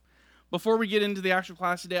Before we get into the actual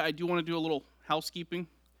class today, I do want to do a little housekeeping.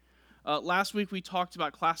 Last week we talked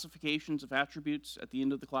about classifications of attributes at the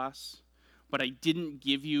end of the class, but I didn't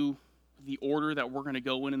give you the order that we're going to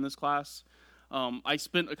go in this class. I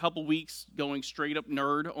spent a couple weeks going straight up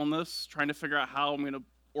nerd on this, trying to figure out how I'm going to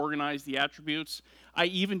organize the attributes. I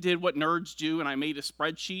even did what nerds do, and I made a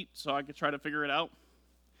spreadsheet so I could try to figure it out.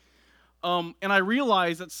 And I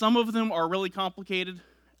realized that some of them are really complicated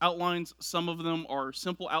outlines, some of them are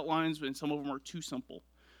simple outlines, and some of them are too simple.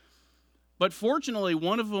 But fortunately,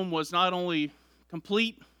 one of them was not only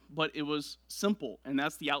complete, but it was simple, and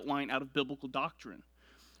that's the outline out of biblical doctrine,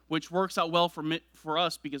 which works out well for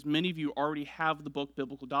us because many of you already have the book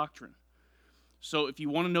Biblical Doctrine. So if you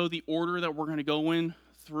want to know the order that we're going to go in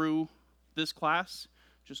through this class,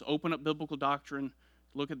 just open up Biblical Doctrine,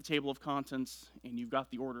 look at the table of contents, and you've got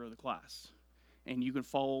the order of the class. And you can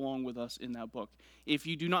follow along with us in that book. If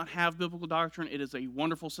you do not have Biblical Doctrine, it is a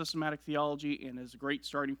wonderful systematic theology and is a great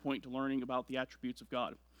starting point to learning about the attributes of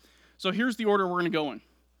God. So here's the order we're going to go in.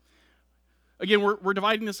 Again, we're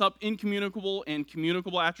dividing this up incommunicable and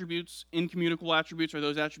communicable attributes. Incommunicable attributes are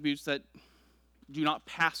those attributes that do not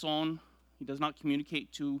pass on. He does not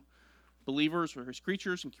communicate to believers or his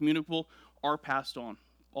creatures, and communicable are passed on,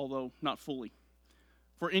 although not fully.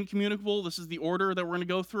 For incommunicable, this is the order that we're going to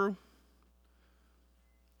go through.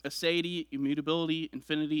 Aseity, immutability,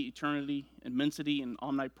 infinity, eternity, immensity, and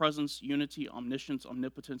omnipresence, unity, omniscience,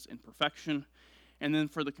 omnipotence, and perfection. And then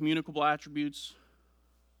for the communicable attributes,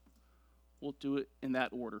 we'll do it in that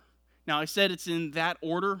order. Now, I said it's in that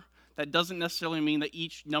order. That doesn't necessarily mean that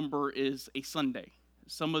each number is a Sunday.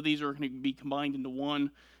 Some of these are going to be combined into one.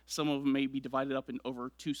 Some of them may be divided up in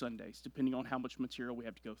over 2 Sundays, depending on how much material we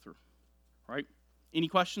have to go through. All right? Any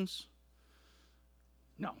questions?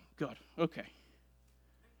 No. Good. Okay.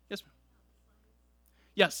 Yes, ma'am.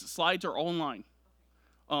 Yes, slides are online.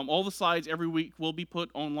 All the slides every week will be put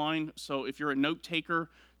online, so if you're a note taker,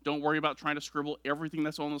 don't worry about trying to scribble everything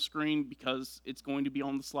that's on the screen because it's going to be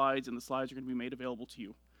on the slides, and the slides are going to be made available to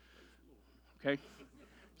you. Okay?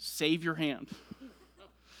 Save your hand.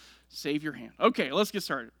 Save your hand. Okay, let's get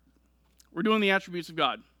started. We're doing the attributes of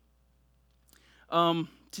God.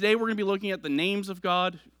 Today we're going to be looking at the names of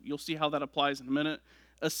God. You'll see how that applies in a minute.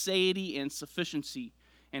 Aseity and sufficiency.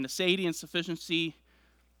 And aseity and sufficiency,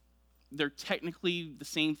 they're technically the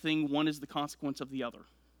same thing. One is the consequence of the other.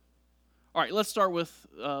 All right, let's start with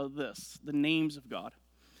the names of God.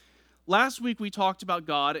 Last week we talked about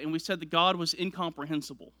God, and we said that God was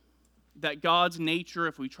incomprehensible. That God's nature,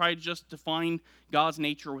 if we try to just define God's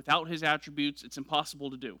nature without his attributes, it's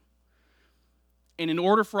impossible to do. And in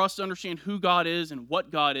order for us to understand who God is and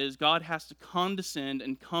what God is, God has to condescend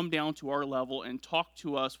and come down to our level and talk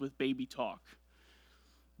to us with baby talk,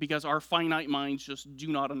 because our finite minds just do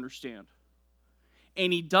not understand.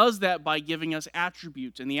 And he does that by giving us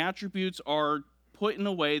attributes, and the attributes are put in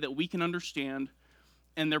a way that we can understand,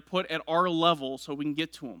 and they're put at our level so we can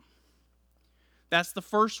get to them. That's the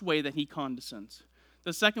first way that he condescends.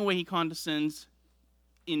 The second way he condescends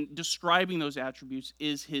in describing those attributes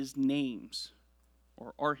is his names,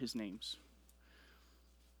 or are his names.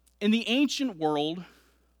 In the ancient world,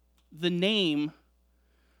 the name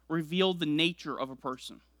revealed the nature of a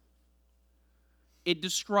person. It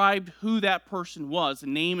described who that person was. The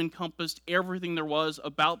name encompassed everything there was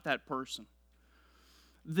about that person.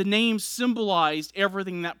 The name symbolized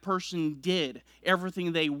everything that person did,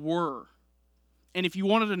 everything they were. And if you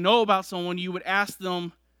wanted to know about someone, you would ask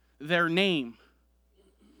them their name.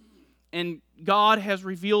 And God has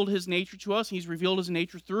revealed his nature to us. He's revealed his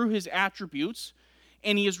nature through his attributes.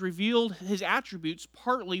 And he has revealed his attributes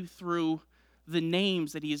partly through the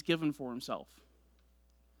names that he has given for himself.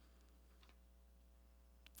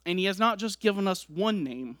 And he has not just given us one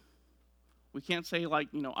name. We can't say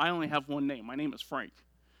I only have one name. My name is Frank.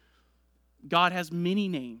 God has many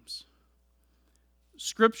names.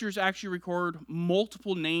 Scriptures actually record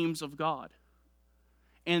multiple names of God.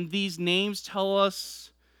 And these names tell us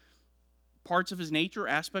parts of his nature,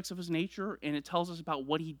 aspects of his nature, and it tells us about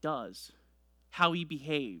what he does, how he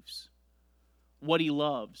behaves, what he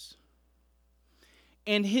loves.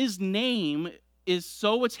 And his name is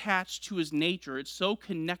so attached to his nature, it's so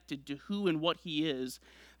connected to who and what he is,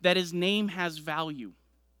 that his name has value.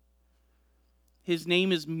 His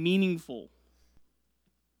name is meaningful.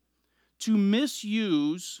 To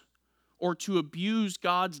misuse or to abuse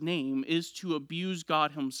God's name is to abuse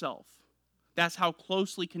God himself. That's how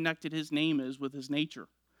closely connected his name is with his nature.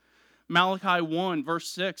 Malachi 1, verse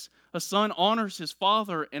 6, a son honors his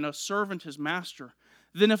father and a servant his master.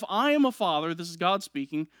 Then if I am a father, this is God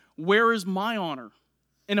speaking, where is my honor?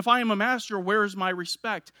 And if I am a master, where is my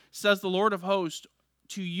respect? Says the Lord of hosts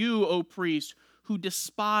to you, O priest, who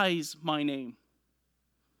despise my name.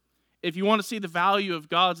 If you want to see the value of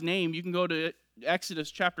God's name, you can go to Exodus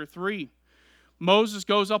chapter 3. Moses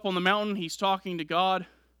goes up on the mountain, he's talking to God,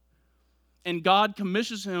 and God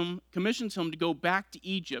commissions him to go back to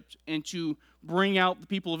Egypt and to bring out the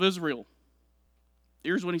people of Israel.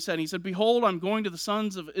 Here's what he said. He said, "Behold, I'm going to the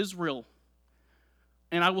sons of Israel,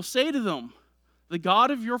 and I will say to them, the God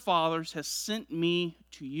of your fathers has sent me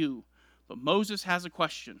to you." But Moses has a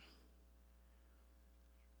question.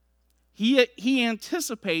 He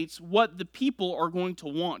anticipates what the people are going to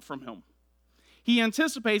want from him. He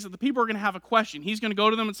anticipates that the people are going to have a question. He's going to go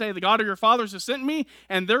to them and say, "The God of your fathers has sent me,"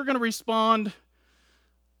 and they're going to respond,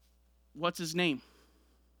 "What's his name?"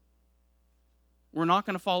 We're not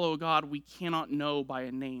going to follow a God we cannot know by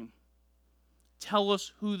a name. Tell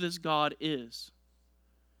us who this God is.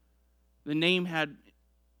 The name had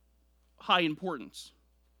high importance.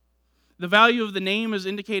 The value of the name is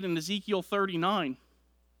indicated in Ezekiel 39,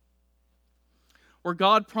 where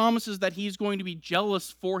God promises that he's going to be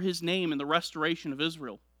jealous for his name in the restoration of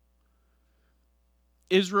Israel.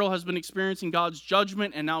 Israel has been experiencing God's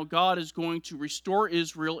judgment, and now God is going to restore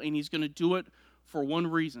Israel, and he's going to do it for one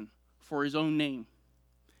reason: for his own name.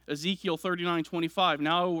 Ezekiel 39:25,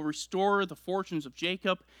 "Now I will restore the fortunes of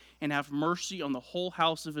Jacob and have mercy on the whole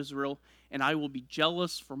house of Israel, and I will be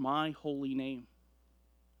jealous for my holy name."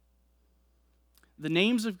 The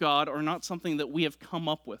names of God are not something that we have come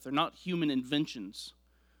up with. They're not human inventions.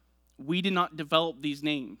 We did not develop these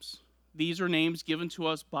names. These are names given to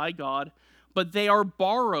us by God, but they are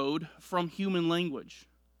borrowed from human language.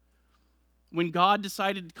 When God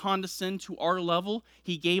decided to condescend to our level,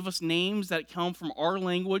 he gave us names that come from our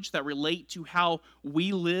language that relate to how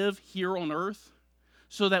we live here on earth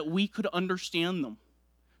so that we could understand them,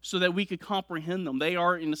 so that we could comprehend them. They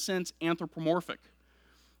are, in a sense, anthropomorphic.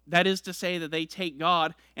 That is to say that they take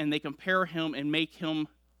God and they compare him and make him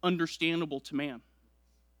understandable to man.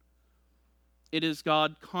 It is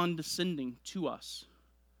God condescending to us,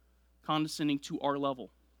 condescending to our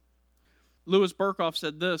level. Louis Berkhoff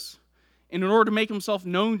said this: "In order to make himself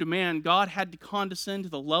known to man, God had to condescend to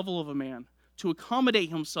the level of a man, to accommodate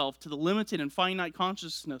himself to the limited and finite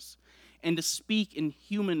consciousness, and to speak in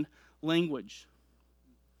human language."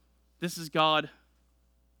 This is God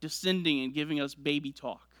descending and giving us baby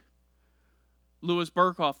talk. Louis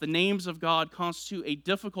Berkhoff, "The names of God constitute a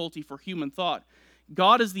difficulty for human thought.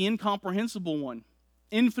 God is the incomprehensible one,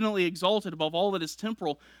 infinitely exalted above all that is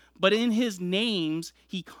temporal, but in his names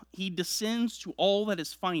he descends to all that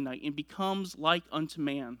is finite and becomes like unto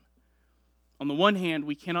man. On the one hand,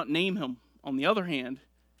 we cannot name him. On the other hand,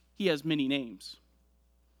 he has many names."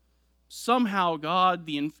 Somehow God,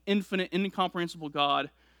 the infinite, incomprehensible God,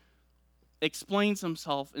 explains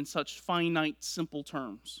himself in such finite, simple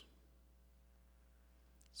terms.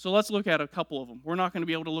 So let's look at a couple of them. We're not going to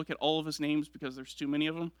be able to look at all of his names because there's too many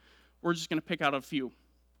of them. We're just going to pick out a few.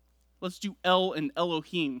 Let's do El and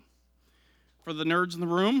Elohim. For the nerds in the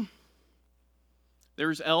room,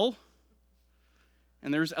 there's El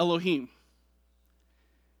and there's Elohim.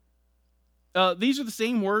 These are the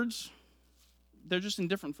same words. They're just in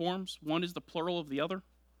different forms. One is the plural of the other.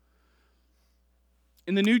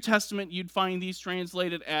 In the New Testament, you'd find these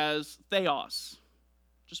translated as theos.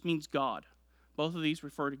 Just means God. Both of these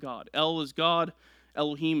refer to God. El is God.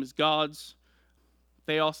 Elohim is God's.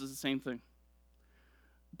 Theos is the same thing.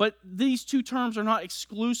 But these two terms are not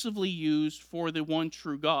exclusively used for the one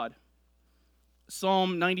true God.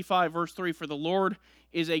 Psalm 95, verse 3, "For the Lord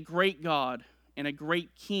is a great God and a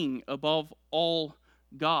great King above all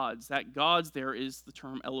gods." That gods there is the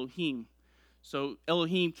term Elohim. So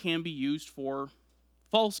Elohim can be used for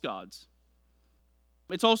false gods.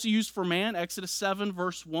 It's also used for man. Exodus 7,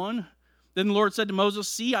 verse 1. "Then the Lord said to Moses,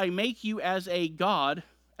 See, I make you as a god,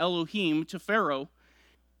 Elohim, to Pharaoh,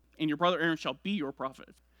 and your brother Aaron shall be your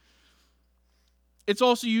prophet." It's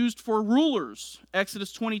also used for rulers.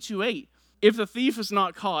 Exodus 22:8. "If the thief is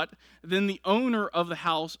not caught, then the owner of the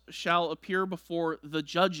house shall appear before the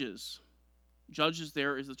judges." Judges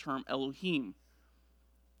there is the term Elohim.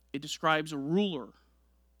 It describes a ruler.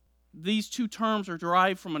 These two terms are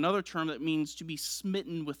derived from another term that means to be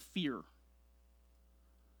smitten with fear.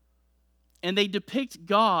 And they depict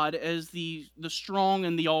God as the strong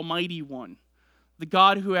and the almighty one, the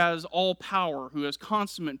God who has all power, who has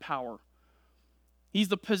consummate power. He's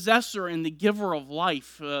the possessor and the giver of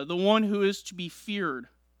life, the one who is to be feared.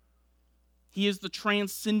 He is the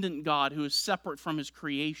transcendent God who is separate from his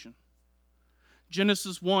creation.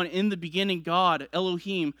 Genesis 1, "In the beginning God,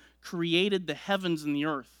 Elohim, created the heavens and the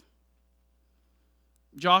earth."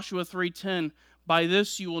 Joshua 3:10, "By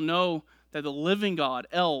this you will know that the living God,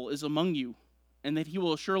 El, is among you, and that he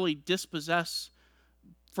will surely dispossess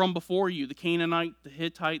from before you the Canaanite, the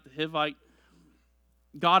Hittite, the Hivite.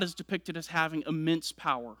 God is depicted as having immense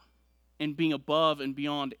power and being above and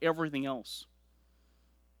beyond everything else.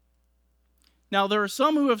 Now, there are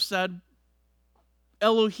some who have said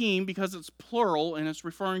Elohim, because it's plural and it's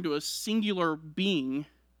referring to a singular being,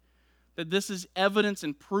 that this is evidence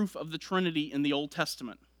and proof of the Trinity in the Old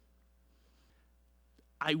Testament.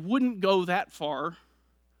 I wouldn't go that far,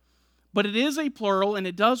 but it is a plural and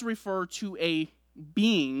it does refer to a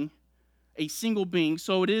being, a single being,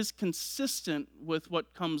 so it is consistent with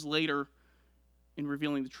what comes later in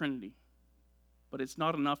revealing the Trinity. But it's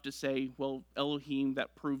not enough to say, well, Elohim,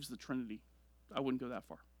 that proves the Trinity. I wouldn't go that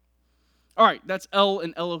far. All right, that's El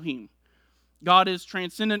and Elohim. God is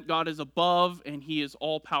transcendent, God is above, and he is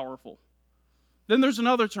all-powerful. Then there's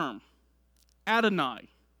another term, Adonai.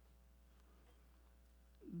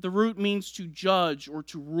 The root means to judge or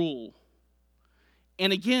to rule.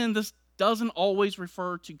 And again, this doesn't always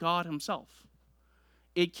refer to God himself.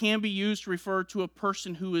 It can be used to refer to a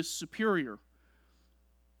person who is superior.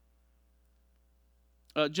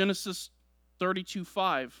 Genesis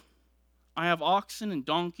 32:5. I have oxen and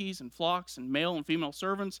donkeys and flocks and male and female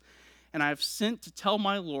servants, and I have sent to tell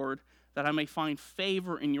my Lord that I may find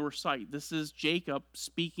favor in your sight. This is Jacob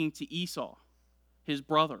speaking to Esau, his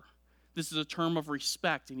brother. This is a term of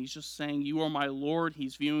respect, and he's just saying, you are my Lord.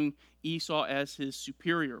 He's viewing Esau as his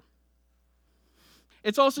superior.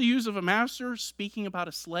 It's also used of a master speaking about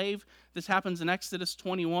a slave. This happens in Exodus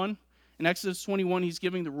 21. In Exodus 21, he's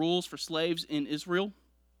giving the rules for slaves in Israel.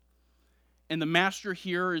 And the master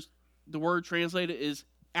here is, the word translated is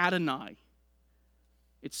Adonai.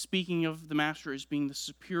 It's speaking of the master as being the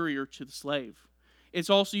superior to the slave. It's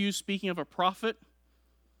also used speaking of a prophet.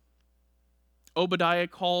 Obadiah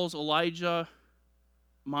calls Elijah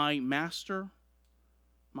my master,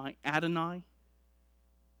 my Adonai.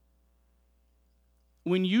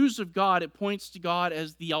 When used of God, it points to God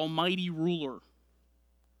as the almighty ruler.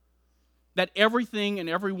 That everything and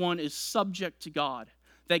everyone is subject to God.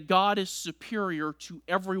 That God is superior to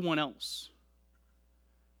everyone else.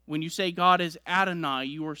 When you say God is Adonai,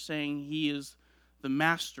 you are saying he is the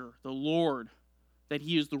master, the Lord, that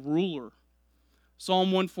he is the ruler.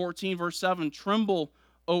 Psalm 114, verse 7, tremble,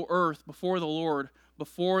 O earth, before the Lord,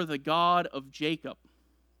 before the God of Jacob.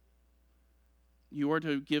 You are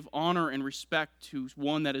to give honor and respect to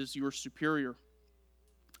one that is your superior.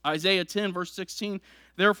 Isaiah 10, verse 16,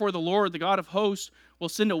 therefore the Lord, the God of hosts, will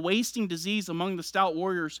send a wasting disease among the stout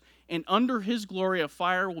warriors, and under his glory a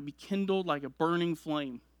fire will be kindled like a burning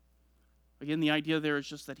flame. Again, the idea there is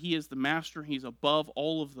just that he is the master, he's above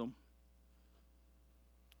all of them.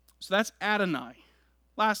 So that's Adonai.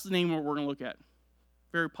 Last name we're going to look at.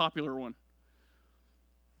 Very popular one.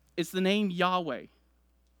 It's the name Yahweh.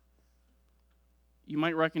 You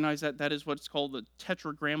might recognize that that is what's called the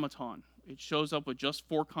tetragrammaton. It shows up with just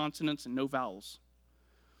 4 consonants and no vowels.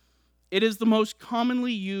 It is the most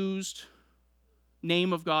commonly used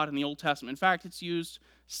name of God in the Old Testament. In fact, it's used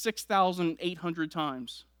 6,800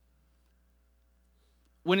 times.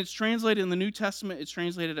 When it's translated in the New Testament, it's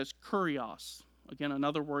translated as kurios. Again,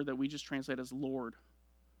 another word that we just translate as Lord.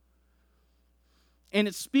 And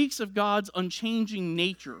it speaks of God's unchanging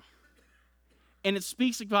nature. And it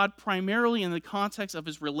speaks of God primarily in the context of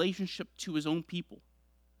his relationship to his own people.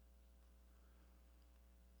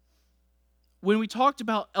 When we talked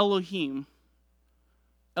about Elohim,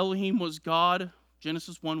 Elohim was God,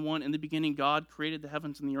 Genesis 1:1, in the beginning God created the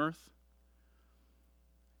heavens and the earth.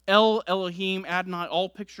 Elohim, Adonai, all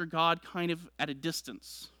picture God kind of at a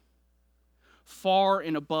distance, far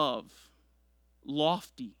and above,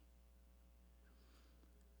 lofty.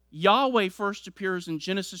 Yahweh first appears in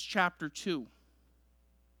Genesis chapter 2.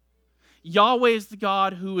 Yahweh is the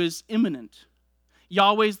God who is immanent.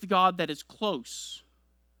 Yahweh is the God that is close.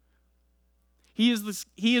 He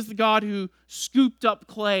is the God who scooped up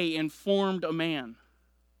clay and formed a man.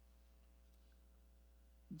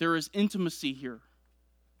 There is intimacy here.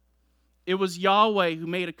 It was Yahweh who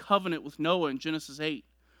made a covenant with Noah in Genesis 8.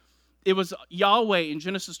 It was Yahweh in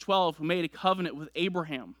Genesis 12 who made a covenant with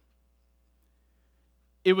Abraham.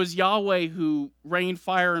 It was Yahweh who rained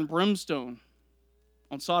fire and brimstone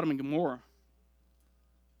on Sodom and Gomorrah.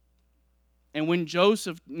 And when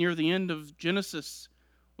Joseph, near the end of Genesis,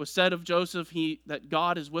 was said of Joseph that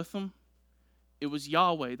God is with him, it was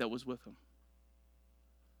Yahweh that was with him.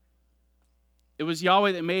 It was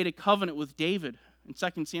Yahweh that made a covenant with David in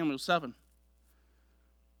 2 Samuel 7.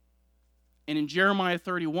 And in Jeremiah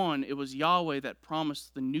 31, it was Yahweh that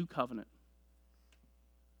promised the new covenant.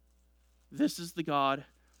 This is the God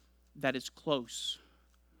that is close,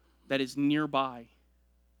 that is nearby.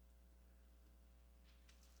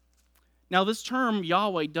 Now, this term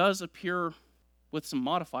Yahweh does appear with some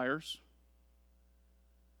modifiers.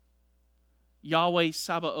 Yahweh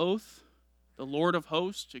Sabaoth, the Lord of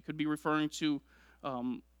hosts. It could be referring to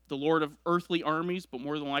the Lord of earthly armies, but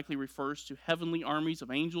more than likely refers to heavenly armies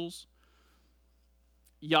of angels.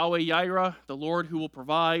 Yahweh Yireh, the Lord who will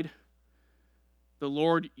provide. The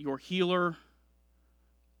Lord your healer.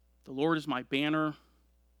 The Lord is my banner.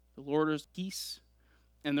 The Lord is peace.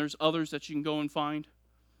 And there's others that you can go and find.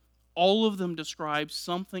 All of them describe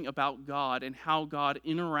something about God and how God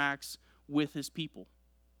interacts with his people.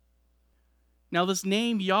 Now, this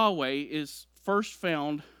name Yahweh is first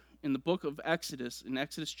found in the book of Exodus, in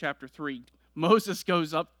Exodus chapter 3. Moses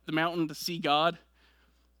goes up the mountain to see God,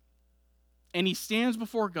 and he stands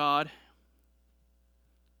before God,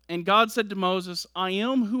 and God said to Moses, I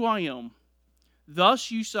am who I am. Thus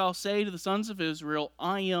you shall say to the sons of Israel,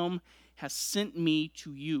 I am has sent me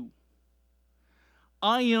to you.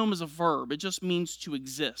 I am is a verb. It just means to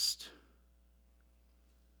exist.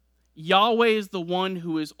 Yahweh is the one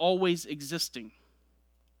who is always existing.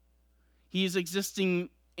 He is existing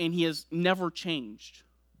and he has never changed.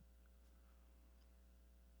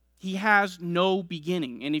 He has no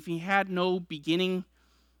beginning. And if he had no beginning,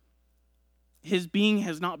 his being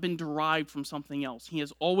has not been derived from something else. He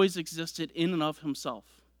has always existed in and of himself.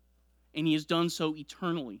 And he has done so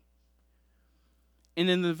eternally. And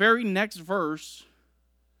in the very next verse,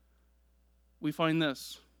 we find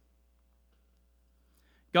this.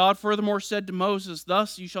 God furthermore said to Moses,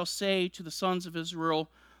 thus you shall say to the sons of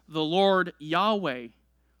Israel, the Lord Yahweh,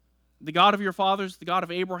 the God of your fathers, the God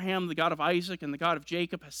of Abraham, the God of Isaac, and the God of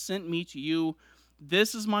Jacob has sent me to you.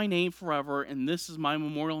 This is my name forever, and this is my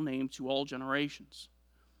memorial name to all generations.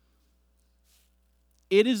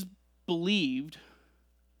 It is believed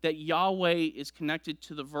that Yahweh is connected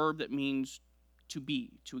to the verb that means to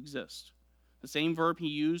be, to exist. The same verb he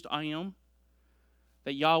used, I am,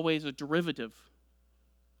 that Yahweh is a derivative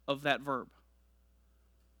of that verb.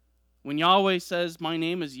 When Yahweh says, my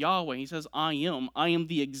name is Yahweh, he says, I am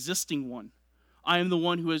the existing one. I am the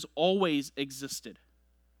one who has always existed.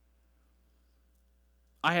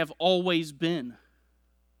 I have always been.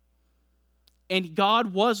 And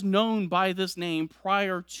God was known by this name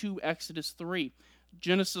prior to Exodus 3.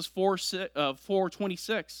 Genesis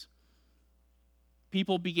 4:26.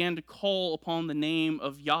 People began to call upon the name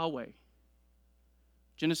of Yahweh.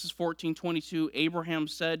 Genesis 14:22, Abraham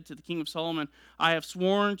said to the king of Solomon, I have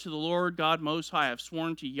sworn to the Lord God Most High, I have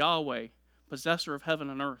sworn to Yahweh, possessor of heaven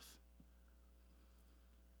and earth.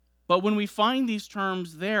 But when we find these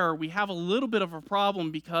terms there, we have a little bit of a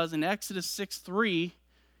problem because in Exodus 6:3,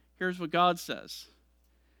 here's what God says.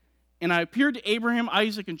 And I appeared to Abraham,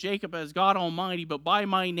 Isaac, and Jacob as God Almighty, but by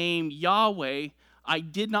my name, Yahweh, I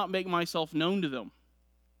did not make myself known to them.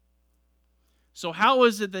 So how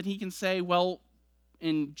is it that he can say, well,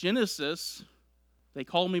 in Genesis, they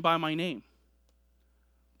called me by my name.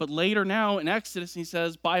 But later now in Exodus, he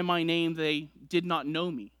says, by my name they did not know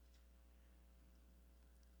me.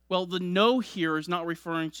 Well, the know here is not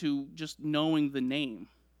referring to just knowing the name.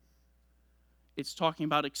 It's talking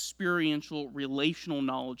about experiential, relational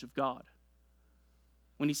knowledge of God.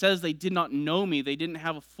 When he says they did not know me, they didn't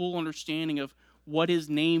have a full understanding of what his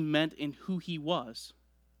name meant and who he was.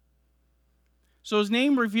 So his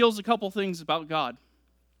name reveals a couple things about God.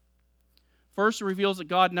 First, it reveals that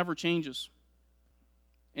God never changes.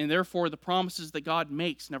 And therefore, the promises that God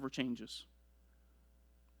makes never changes.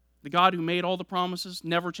 The God who made all the promises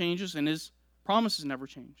never changes, and his promises never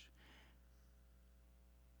change.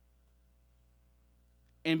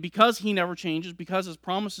 And because he never changes, because his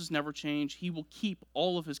promises never change, he will keep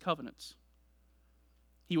all of his covenants.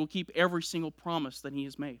 He will keep every single promise that he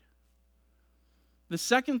has made. The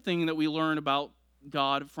second thing that we learn about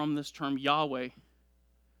God from this term Yahweh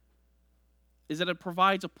is that it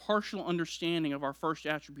provides a partial understanding of our first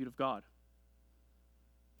attribute of God.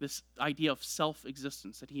 This idea of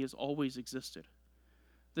self-existence, that he has always existed.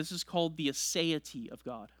 This is called the Aseity of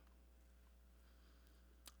God.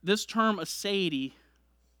 This term Aseity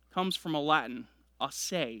comes from a Latin,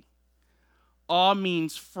 ase. A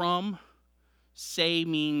means from, se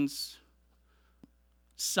means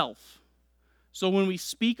self. So when we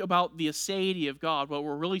speak about the Aseity of God, what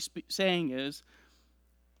we're really saying is,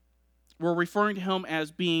 we're referring to him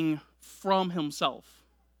as being from himself.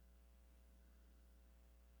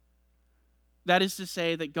 That is to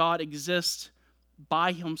say that God exists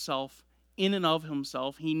by himself, in and of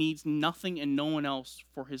himself. He needs nothing and no one else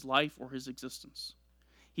for his life or his existence.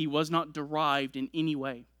 He was not derived in any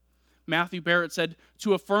way. Matthew Barrett said,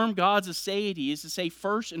 to affirm God's aseity is to say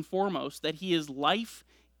first and foremost that he is life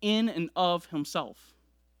in and of himself.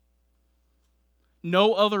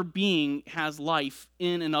 No other being has life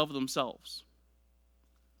in and of themselves.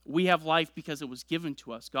 We have life because it was given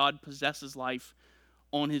to us. God possesses life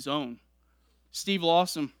on his own. Steve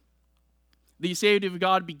Lawson, the Aseity of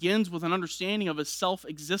God begins with an understanding of his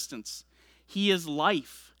self-existence. He is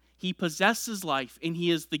life. He possesses life, and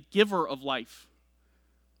he is the giver of life.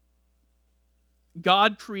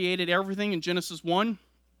 God created everything in Genesis 1.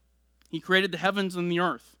 He created the heavens and the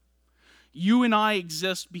earth. You and I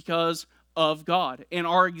exist because of God. And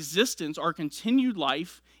our existence, our continued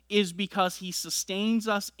life, is because he sustains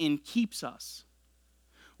us and keeps us.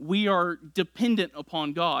 We are dependent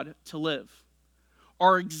upon God to live.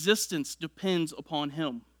 Our existence depends upon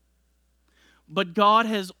him. But God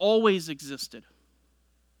has always existed.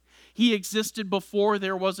 He existed before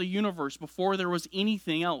there was a universe, before there was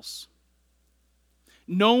anything else.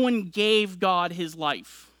 No one gave God his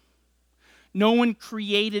life. No one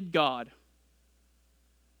created God.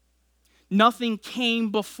 Nothing came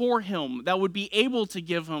before him that would be able to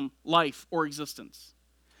give him life or existence.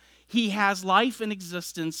 He has life and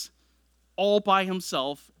existence all by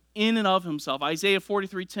himself, in and of himself. Isaiah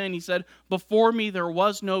 43:10, he said, "Before me there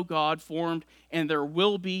was no God formed, and there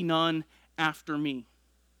will be none after me."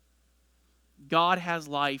 God has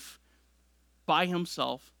life by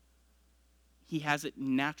himself. He has it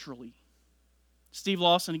naturally. Steve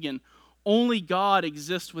Lawson again, only God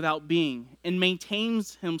exists without being and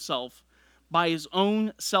maintains himself by his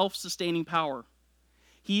own self-sustaining power.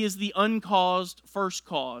 He is the uncaused first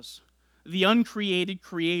cause, the uncreated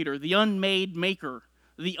creator, the unmade maker,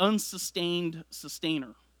 the unsustained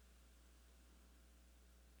sustainer.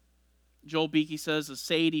 Joel Beakey says,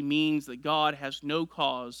 Aseity means that God has no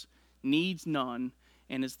cause, needs none,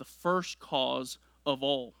 and is the first cause of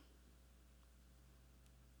all.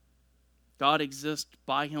 God exists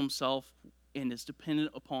by himself and is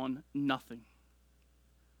dependent upon nothing.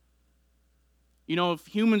 You know, if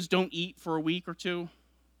humans don't eat for a week or two,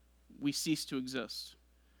 we cease to exist.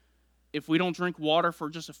 If we don't drink water for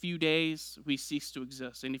just a few days, we cease to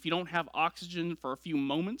exist. And if you don't have oxygen for a few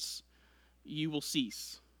moments, you will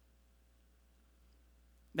cease.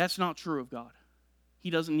 That's not true of God. He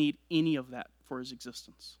doesn't need any of that for his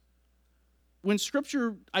existence. When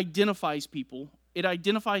Scripture identifies people, it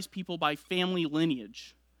identifies people by family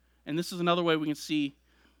lineage. And this is another way we can see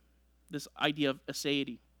this idea of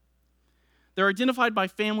aseity. They're identified by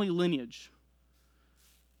family lineage.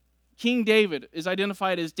 King David is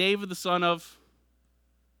identified as David, the son of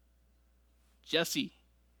Jesse.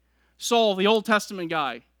 Saul, the Old Testament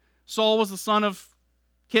guy. Saul was the son of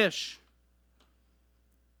Kish.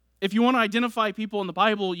 If you want to identify people in the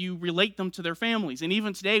Bible, you relate them to their families. And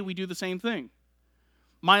even today, we do the same thing.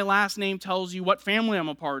 My last name tells you what family I'm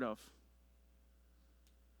a part of.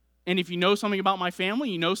 And if you know something about my family,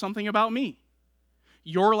 you know something about me.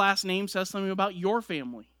 Your last name says something about your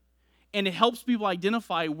family. And it helps people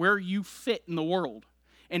identify where you fit in the world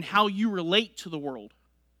and how you relate to the world.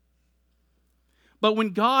 But when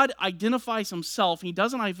God identifies himself, he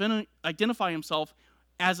doesn't identify himself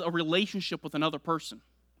as a relationship with another person.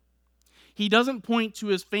 He doesn't point to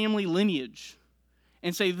his family lineage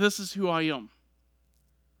and say, this is who I am.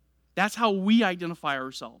 That's how we identify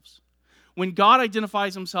ourselves. When God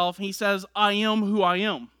identifies himself, he says, I am who I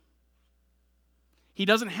am. He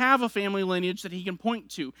doesn't have a family lineage that he can point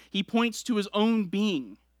to. He points to his own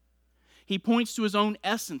being. He points to his own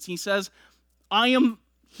essence. He says, I am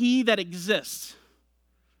he that exists.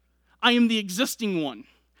 I am the existing one.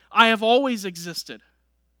 I have always existed.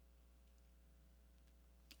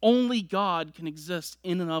 Only God can exist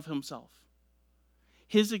in and of himself.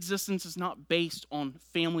 His existence is not based on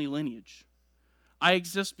family lineage. I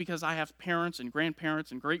exist because I have parents and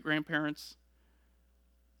grandparents and great-grandparents.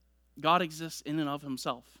 God exists in and of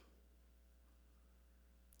himself.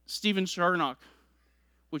 Stephen Charnock,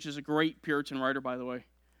 which is a great Puritan writer, by the way,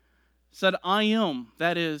 said, I am,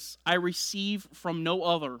 that is, I receive from no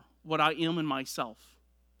other what I am in myself.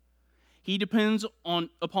 He depends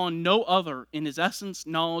upon no other in his essence,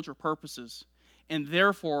 knowledge, or purposes, and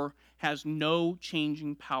therefore has no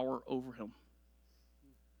changing power over him.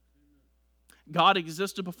 God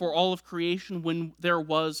existed before all of creation when there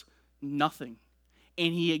was nothing,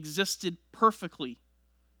 and he existed perfectly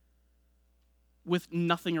with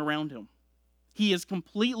nothing around him. He is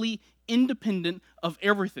completely independent of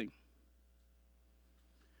everything.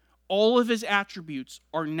 All of his attributes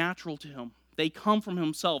are natural to him. They come from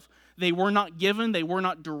himself. They were not given. They were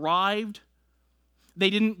not derived. They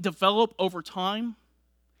didn't develop over time.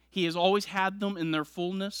 He has always had them in their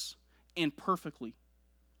fullness and perfectly.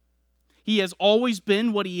 He has always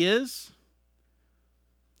been what he is.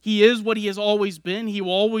 He is what he has always been. He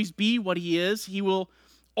will always be what he is. He will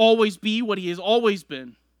always be what he has always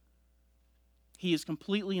been. He is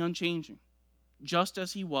completely unchanging, just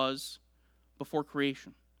as he was before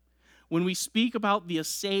creation. When we speak about the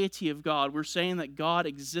aseity of God, we're saying that God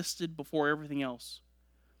existed before everything else.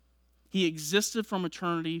 He existed from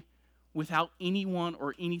eternity without anyone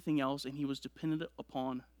or anything else, and he was dependent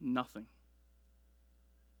upon nothing.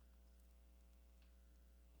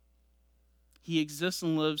 He exists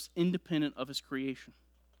and lives independent of his creation.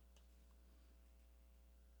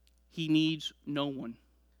 He needs no one.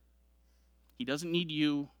 He doesn't need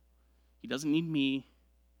you. He doesn't need me.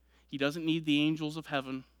 He doesn't need the angels of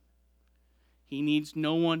heaven. He needs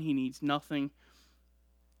no one. He needs nothing.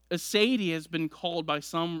 Aseity has been called by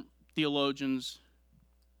some theologians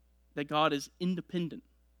that God is independent.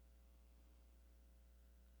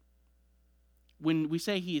 When we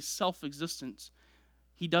say he is self-existent,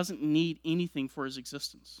 he doesn't need anything for his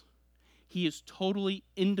existence. He is totally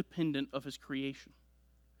independent of his creation.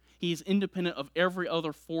 He is independent of every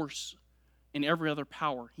other force and every other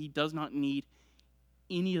power. He does not need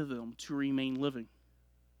any of them to remain living.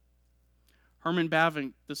 Herman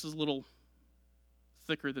Bavinck, this is a little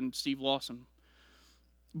thicker than Steve Lawson.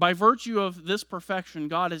 By virtue of this perfection,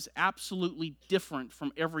 God is absolutely different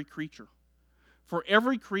from every creature. For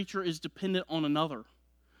every creature is dependent on another.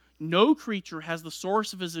 No creature has the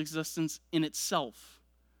source of his existence in itself.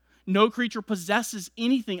 No creature possesses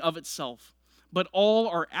anything of itself, but all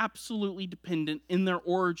are absolutely dependent in their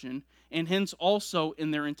origin and hence also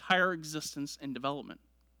in their entire existence and development.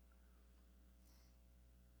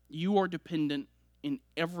 You are dependent in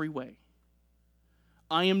every way.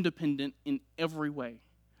 I am dependent in every way.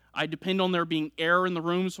 I depend on there being air in the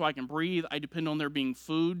room so I can breathe. I depend on there being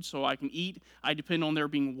food so I can eat. I depend on there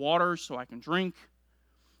being water so I can drink.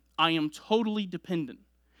 I am totally dependent.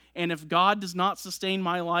 And if God does not sustain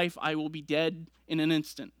my life, I will be dead in an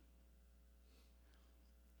instant.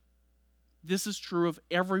 This is true of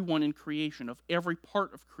everyone in creation, of every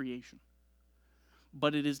part of creation.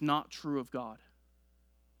 But it is not true of God.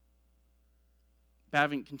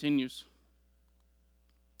 Bavinck continues.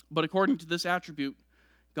 But according to this attribute,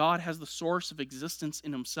 God has the source of existence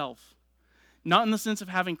in himself. Not in the sense of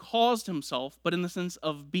having caused himself, but in the sense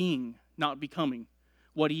of being, not becoming,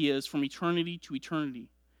 what he is from eternity to eternity.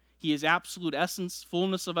 He is absolute essence,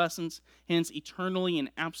 fullness of essence, hence eternally and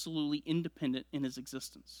absolutely independent in his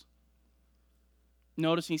existence.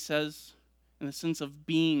 Notice he says, in the sense of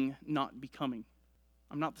being, not becoming.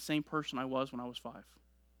 I'm not the same person I was when I was 5.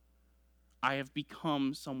 I have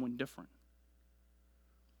become someone different.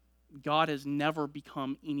 God has never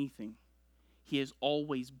become anything. He has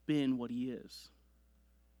always been what he is.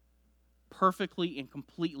 Perfectly and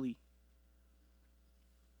completely.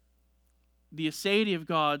 The aseity of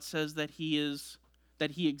God says that he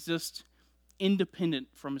exists independent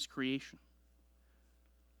from his creation.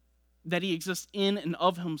 That he exists in and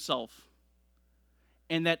of himself.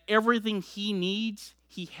 And that everything he needs,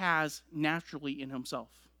 he has naturally in himself.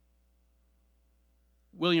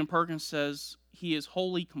 William Perkins says he is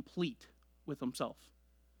wholly complete with himself.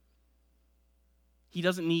 He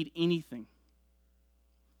doesn't need anything.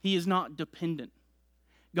 He is not dependent.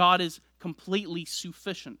 God is completely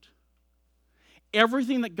sufficient.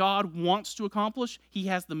 Everything that God wants to accomplish, he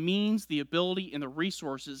has the means, the ability, and the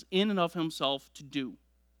resources in and of himself to do.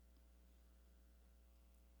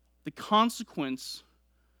 The consequence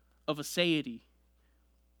of aseity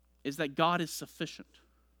is that God is sufficient.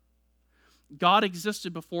 God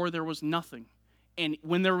existed before there was nothing. And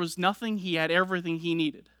when there was nothing, he had everything he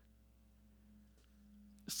needed.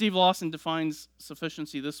 Steve Lawson defines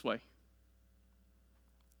sufficiency this way.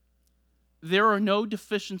 There are no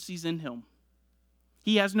deficiencies in him.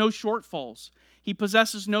 He has no shortfalls. He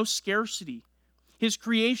possesses no scarcity. His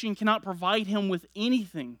creation cannot provide him with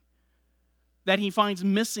anything that he finds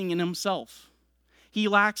missing in himself. He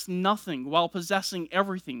lacks nothing while possessing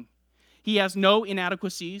everything. He has no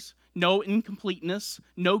inadequacies, no incompleteness,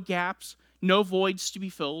 no gaps, no voids to be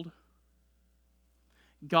filled.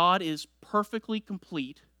 God is perfectly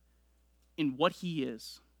complete in what he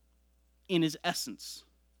is, in his essence.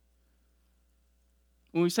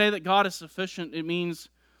 When we say that God is sufficient, it means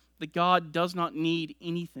that God does not need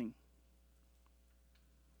anything.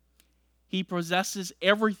 He possesses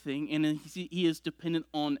everything, and he is dependent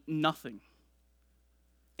on nothing.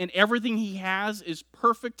 And everything he has is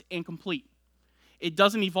perfect and complete. It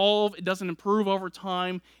doesn't evolve, it doesn't improve over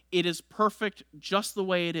time. It is perfect just the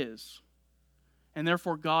way it is. And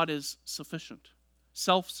therefore God is sufficient,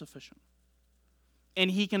 self-sufficient. And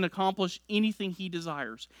he can accomplish anything he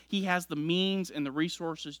desires. He has the means and the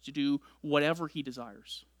resources to do whatever he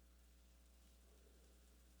desires.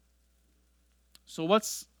 So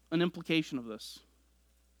what's an implication of this?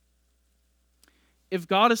 If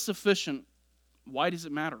God is sufficient, why does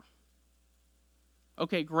it matter?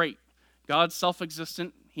 Okay, great. God's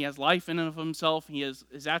self-existent. He has life in and of himself. His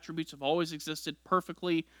attributes have always existed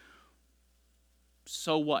perfectly.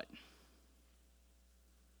 So what?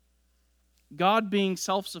 God being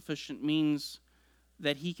self-sufficient means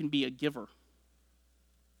that he can be a giver.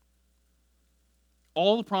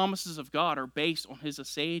 All the promises of God are based on his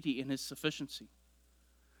aseity and his sufficiency.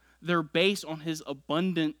 They're based on his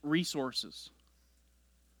abundant resources.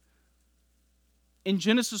 In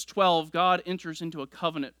Genesis 12, God enters into a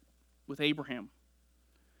covenant with Abraham.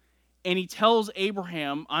 And he tells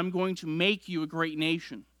Abraham, I'm going to make you a great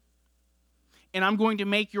nation. And I'm going to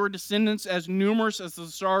make your descendants as numerous as the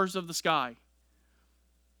stars of the sky.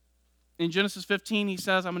 In Genesis 15, he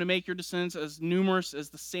says, I'm going to make your descendants as numerous as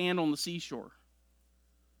the sand on the seashore.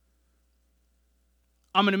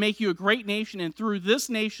 I'm going to make you a great nation, and through this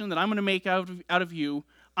nation that I'm going to make out of you,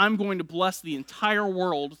 I'm going to bless the entire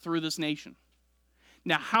world through this nation.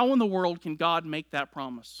 Now, how in the world can God make that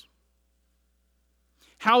promise?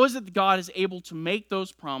 How is it that God is able to make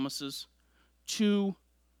those promises to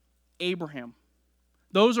Abraham?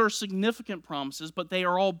 Those are significant promises, but they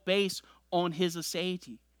are all based on his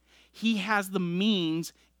aseity. He has the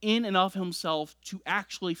means in and of himself to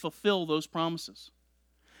actually fulfill those promises.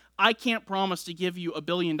 I can't promise to give you $1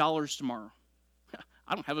 billion tomorrow.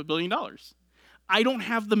 I don't have $1 billion. I don't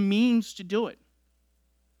have the means to do it.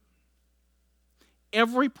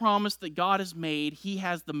 Every promise that God has made, he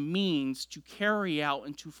has the means to carry out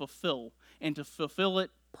and to fulfill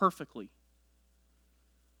it perfectly.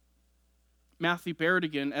 Matthew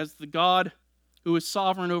Barrett, as the God who is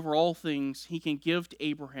sovereign over all things, he can give to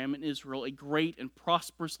Abraham and Israel a great and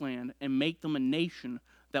prosperous land and make them a nation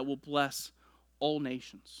that will bless all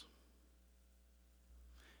nations.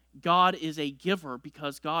 God is a giver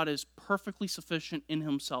because God is perfectly sufficient in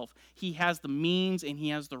himself. He has the means and he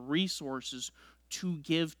has the resources to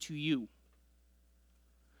give to you.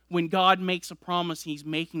 When God makes a promise, he's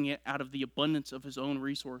making it out of the abundance of his own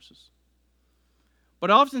resources.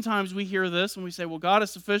 But oftentimes we hear this and we say, well, God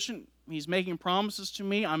is sufficient. He's making promises to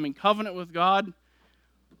me. I'm in covenant with God.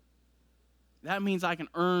 That means I can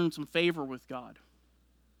earn some favor with God.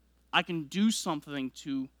 I can do something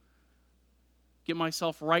to get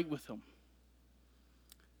myself right with him.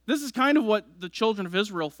 This is kind of what the children of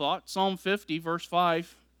Israel thought. Psalm 50, verse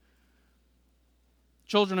 5.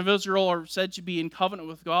 Children of Israel are said to be in covenant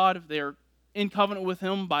with God. They're in covenant with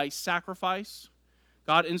him by sacrifice.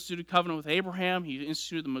 God instituted covenant with Abraham. He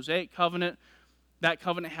instituted the Mosaic covenant. That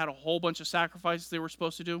covenant had a whole bunch of sacrifices they were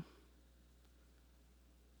supposed to do.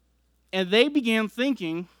 And they began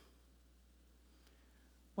thinking,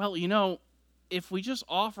 well, if we just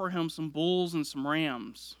offer him some bulls and some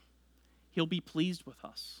rams, he'll be pleased with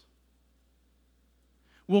us.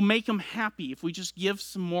 We'll make him happy if we just give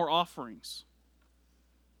some more offerings.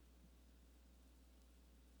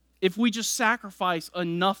 If we just sacrifice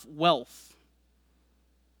enough wealth,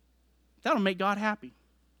 that'll make God happy.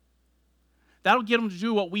 That'll get him to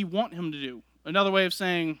do what we want him to do. Another way of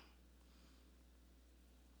saying,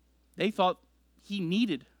 they thought he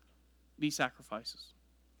needed these sacrifices.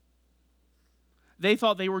 They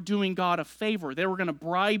thought they were doing God a favor. They were going to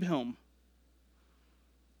bribe him.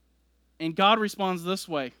 And God responds this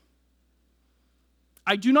way: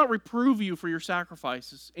 I do not reprove you for your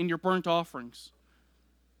sacrifices and your burnt offerings.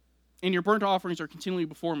 And your burnt offerings are continually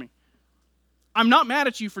before me. I'm not mad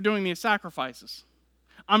at you for doing the sacrifices.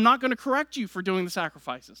 I'm not going to correct you for doing the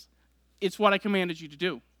sacrifices. It's what I commanded you to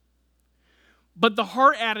do. But the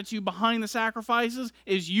heart attitude behind the sacrifices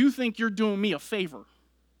is you think you're doing me a favor.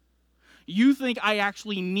 You think I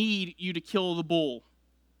actually need you to kill the bull.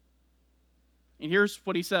 And here's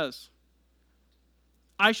what he says: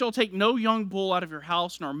 I shall take no young bull out of your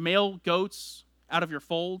house, nor male goats out of your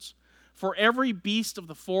folds, for every beast of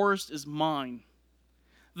the forest is mine.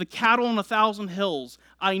 The cattle on 1,000 hills,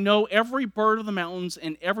 I know every bird of the mountains,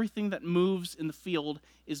 and everything that moves in the field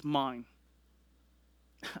is mine.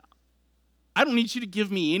 I don't need you to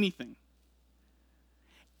give me anything.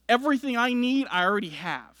 Everything I need, I already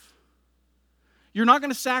have. You're not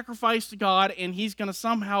going to sacrifice to God and he's going to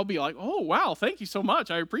somehow be like, oh, wow, thank you so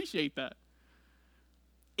much. I appreciate that.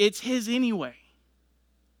 It's his anyway.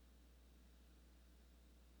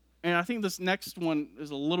 And I think this next one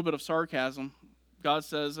is a little bit of sarcasm. God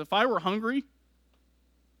says, if I were hungry,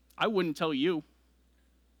 I wouldn't tell you.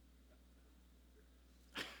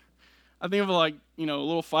 I think of a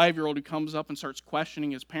little 5-year-old who comes up and starts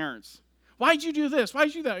questioning his parents. Why'd you do this?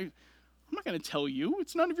 Why'd you do that? I'm not going to tell you.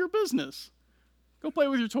 It's none of your business. Go play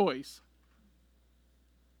with your toys.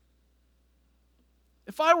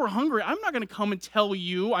 If I were hungry, I'm not going to come and tell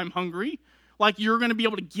you I'm hungry. like you're going to be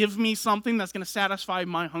able to give me something that's going to satisfy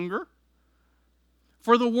my hunger.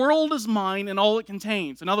 For the world is mine and all it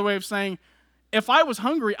contains. Another way of saying, if I was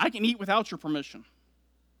hungry, I can eat without your permission.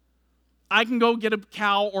 I can go get a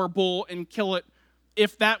cow or a bull and kill it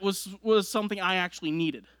if that was something I actually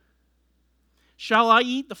needed. Shall I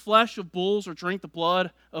eat the flesh of bulls or drink the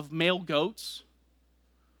blood of male goats?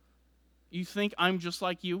 You think I'm just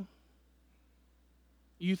like you?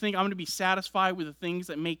 You think I'm going to be satisfied with the things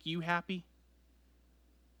that make you happy?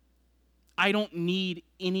 I don't need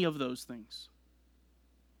any of those things.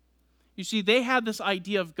 You see, they had this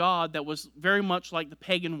idea of God that was very much like the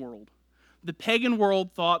pagan world. The pagan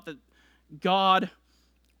world thought that God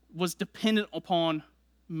was dependent upon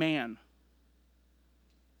man.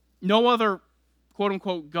 No other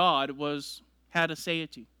quote-unquote God had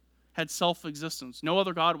aseity, had self-existence. No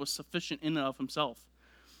other God was sufficient in and of himself.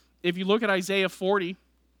 If you look at Isaiah 40,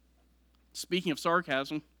 speaking of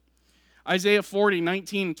sarcasm, Isaiah 40,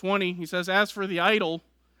 19 and 20, he says, "As for the idol,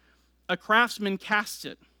 a craftsman casts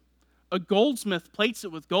it. A goldsmith plates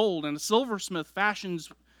it with gold, and a silversmith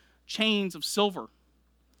fashions chains of silver."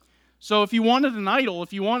 So if you wanted an idol,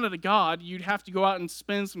 if you wanted a god, you'd have to go out and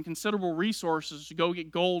spend some considerable resources to go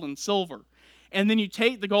get gold and silver. And then you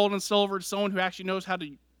take the gold and silver to someone who actually knows how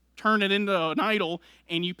to turn it into an idol,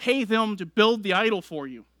 and you pay them to build the idol for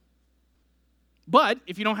you. But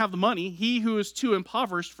if you don't have the money, he who is too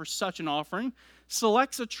impoverished for such an offering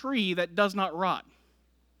selects a tree that does not rot.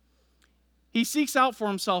 He seeks out for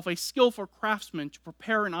himself a skillful craftsman to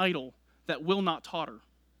prepare an idol that will not totter.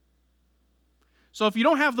 So if you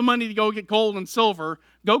don't have the money to go get gold and silver,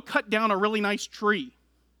 go cut down a really nice tree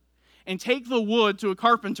and take the wood to a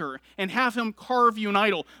carpenter and have him carve you an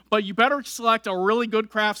idol. But you better select a really good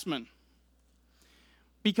craftsman,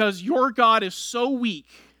 because your God is so weak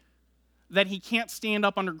that he can't stand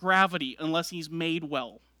up under gravity unless he's made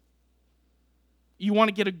well. You want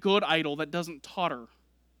to get a good idol that doesn't totter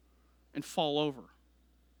and fall over.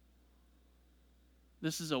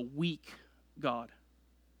 This is a weak God.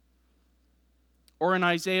 Or in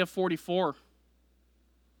Isaiah 44,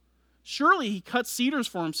 surely he cuts cedars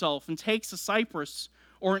for himself and takes a cypress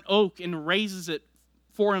or an oak and raises it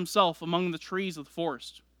for himself among the trees of the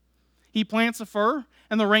forest. He plants a fir,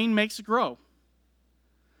 and the rain makes it grow.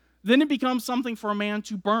 Then it becomes something for a man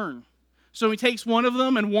to burn. So he takes one of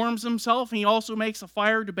them and warms himself, and he also makes a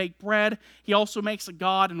fire to bake bread. He also makes a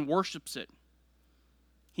god and worships it.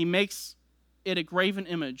 He makes it a graven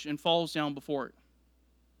image and falls down before it.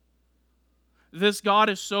 This God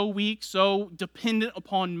is so weak, so dependent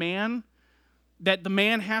upon man, that the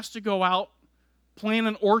man has to go out, plant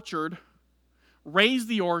an orchard, raise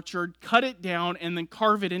the orchard, cut it down, and then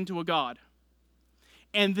carve it into a god.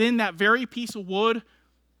 And then that very piece of wood,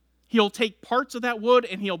 he'll take parts of that wood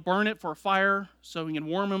and he'll burn it for a fire so he can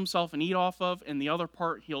warm himself and eat off of, and the other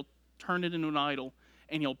part he'll turn it into an idol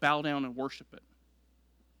and he'll bow down and worship it.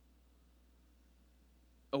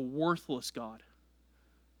 A worthless God.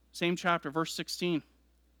 Same chapter, verse 16.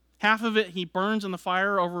 Half of it he burns in the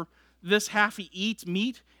fire. Over this half he eats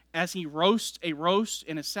meat as he roasts a roast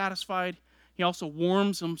and is satisfied. He also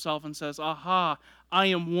warms himself and says, "Aha, I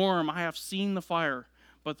am warm, I have seen the fire."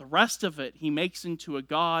 But the rest of it he makes into a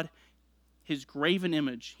god, his graven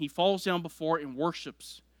image. He falls down before it and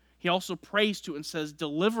worships. He also prays to it and says,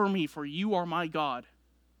 "Deliver me, for you are my God."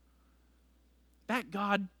 That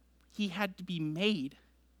God, he had to be made.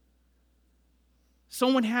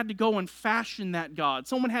 Someone had to go and fashion that God.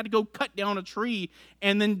 Someone had to go cut down a tree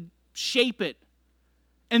and then shape it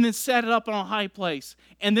and then set it up on a high place.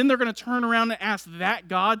 And then they're going to turn around and ask that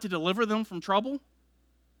God to deliver them from trouble?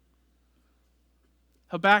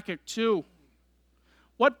 Habakkuk 2.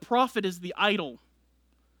 What profit is the idol?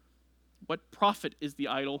 What profit is the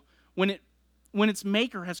idol when its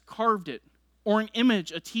maker has carved it, or an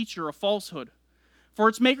image, a teacher, a falsehood? For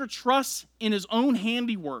its maker trusts in his own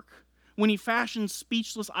handiwork when he fashions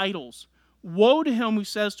speechless idols. Woe to him who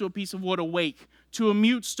says to a piece of wood, "Awake," to a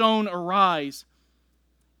mute stone, "Arise."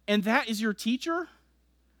 And that is your teacher?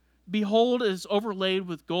 Behold, it is overlaid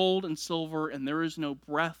with gold and silver, and there is no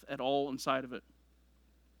breath at all inside of it.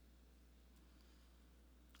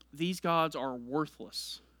 These gods are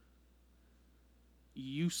worthless,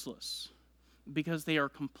 useless, because they are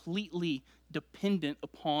completely dependent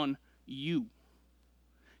upon you.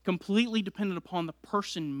 Completely dependent upon the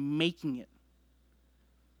person making it.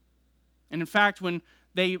 And in fact, when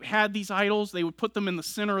they had these idols, they would put them in the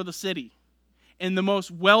center of the city, in the most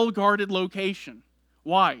well-guarded location.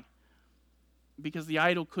 Why? Because the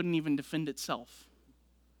idol couldn't even defend itself.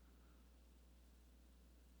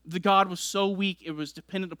 The God was so weak, it was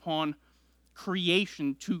dependent upon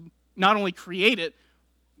creation to not only create it,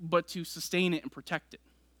 but to sustain it and protect it.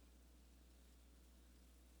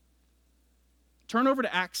 Turn over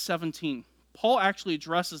to Acts 17. Paul actually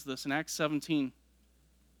addresses this in Acts 17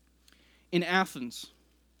 in Athens.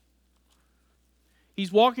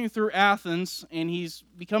 He's walking through Athens, and he's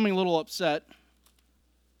becoming a little upset. It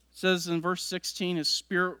says in verse 16, his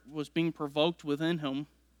spirit was being provoked within him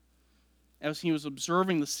as he was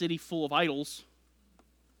observing the city full of idols.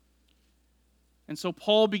 And so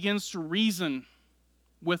Paul begins to reason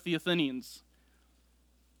with the Athenians.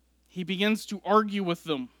 He begins to argue with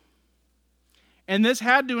them. And this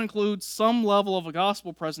had to include some level of a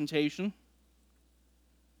gospel presentation.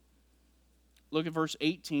 Look at verse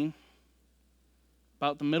 18,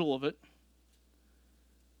 about the middle of it.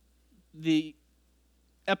 The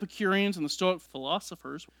Epicureans and the Stoic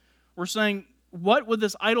philosophers were saying, what would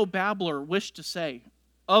this idle babbler wish to say?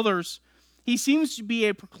 Others, he seems to be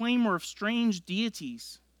a proclaimer of strange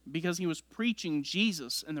deities because he was preaching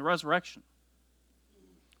Jesus and the resurrection.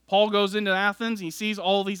 Paul goes into Athens, he sees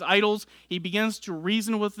all these idols, he begins to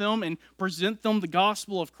reason with them and present them the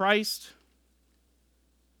gospel of Christ.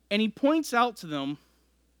 And he points out to them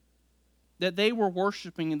that they were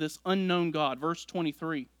worshiping this unknown God. Verse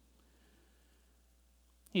 23.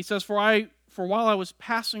 He says, For while I was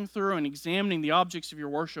passing through and examining the objects of your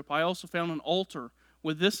worship, I also found an altar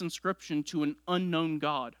with this inscription, to an unknown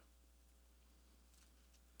God.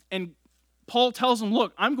 And Paul tells them,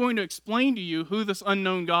 look, I'm going to explain to you who this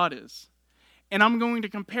unknown God is. And I'm going to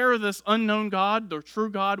compare this unknown God, the true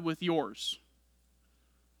God, with yours.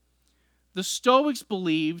 The Stoics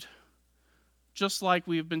believed, just like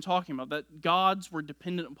we've been talking about, that gods were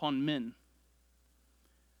dependent upon men.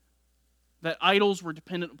 That idols were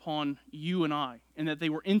dependent upon you and I, and that they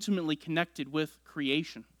were intimately connected with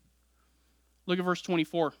creation. Look at verse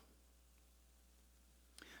 24.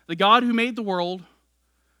 The God who made the world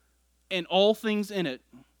and all things in it,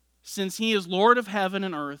 since he is Lord of heaven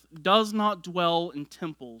and earth, does not dwell in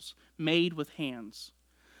temples made with hands,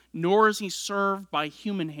 nor is he served by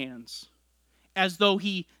human hands, as though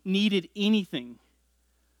he needed anything,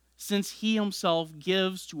 since he himself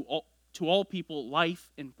gives to all people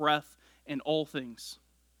life and breath and all things.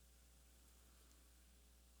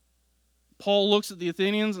 Paul looks at the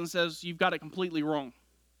Athenians and says, you've got it completely wrong.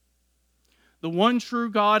 The one true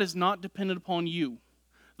God is not dependent upon you.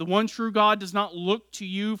 The one true God does not look to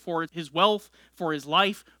you for his wealth, for his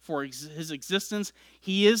life, for his existence.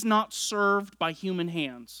 He is not served by human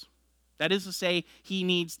hands. That is to say, he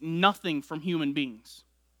needs nothing from human beings.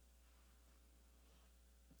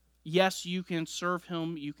 Yes, you can serve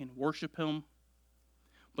him, you can worship him,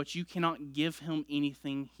 but you cannot give him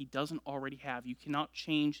anything he doesn't already have. You cannot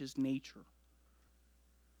change his nature.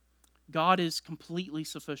 God is completely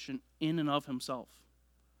sufficient in and of himself.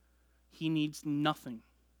 He needs nothing.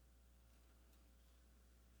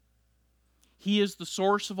 He is the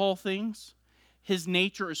source of all things. His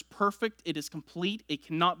nature is perfect. It is complete. It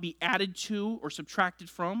cannot be added to or subtracted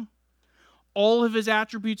from. All of his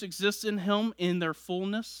attributes exist in him in their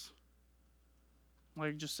fullness. Like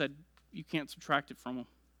I just said, you can't subtract it from him.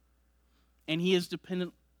 And he is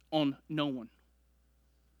dependent on no one.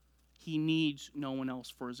 He needs no one else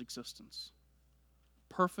for his existence.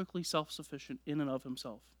 Perfectly self-sufficient in and of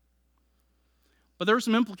himself. But there are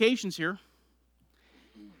some implications here.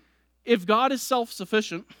 If God is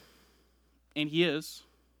self-sufficient, and he is,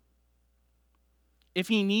 if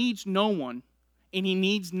he needs no one, and he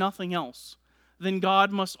needs nothing else, then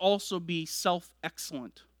God must also be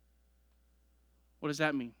self-excellent. What does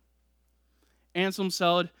that mean? Anselm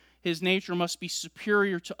said, his nature must be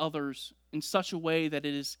superior to others in such a way that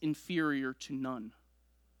it is inferior to none.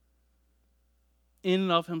 In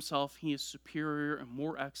and of himself, he is superior and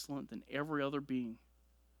more excellent than every other being.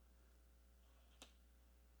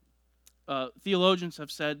 Theologians have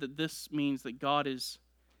said that this means that God is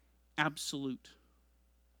absolute.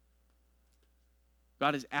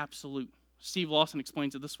 God is absolute. Steve Lawson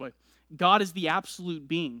explains it this way. God is the absolute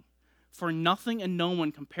being, for nothing and no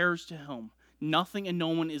one compares to him. Nothing and no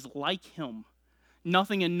one is like him.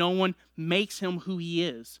 Nothing and no one makes him who he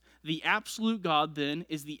is. The absolute God, then,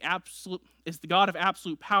 is the God of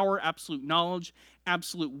absolute power, absolute knowledge,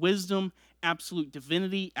 absolute wisdom, absolute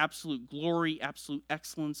divinity, absolute glory, absolute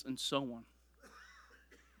excellence, and so on.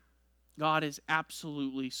 God is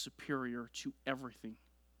absolutely superior to everything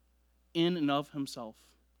in and of himself.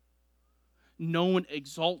 No one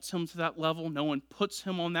exalts him to that level. No one puts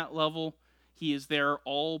him on that level. He is there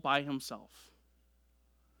all by himself.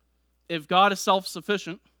 If God is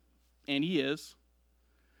self-sufficient, and he is,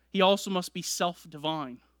 he also must be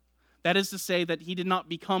self-divine. That is to say that he did not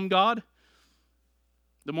become God,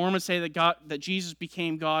 The Mormons say that Jesus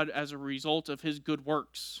became God as a result of his good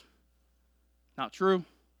works. Not true.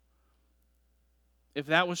 If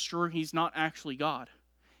that was true, he's not actually God.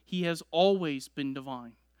 He has always been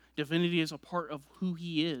divine. Divinity is a part of who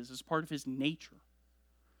he is part of his nature.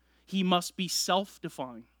 He must be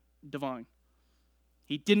divine.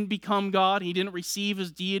 He didn't become God. He didn't receive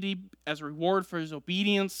his deity as a reward for his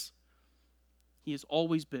obedience. He has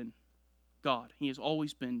always been God. He has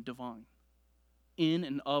always been divine in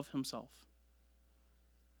and of himself.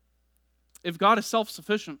 If God is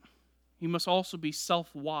self-sufficient, he must also be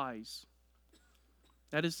self-wise.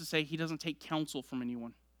 That is to say, he doesn't take counsel from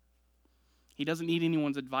anyone. He doesn't need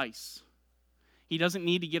anyone's advice. He doesn't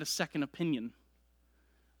need to get a second opinion.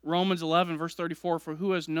 Romans 11, verse 34, for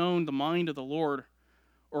who has known the mind of the Lord,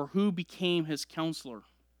 or who became his counselor?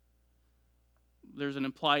 There's an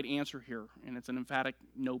implied answer here, and it's an emphatic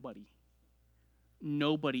nobody.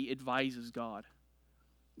 Nobody advises God.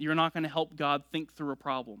 You're not going to help God think through a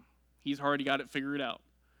problem. He's already got it figured out.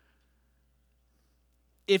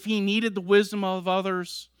 If he needed the wisdom of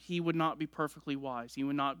others, he would not be perfectly wise. He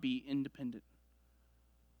would not be independent.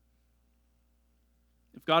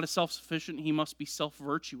 If God is self-sufficient, he must be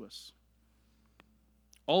self-virtuous.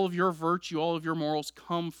 All of your virtue, all of your morals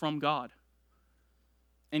come from God.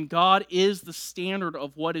 And God is the standard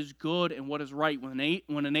of what is good and what is right.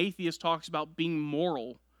 When an atheist talks about being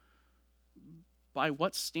moral, by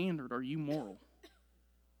what standard are you moral?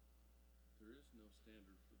 There is no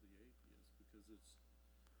standard for the atheist because it's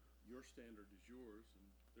your standard is yours and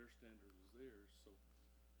their standard is theirs. So,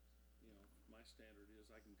 my standard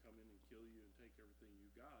is I can come in and kill you and take everything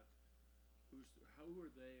you got. Who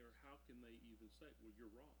are they, or how can they even say, well,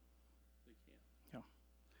 you're wrong? They can't.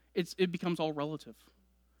 Yeah. It becomes all relative.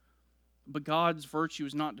 But God's virtue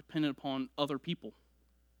is not dependent upon other people.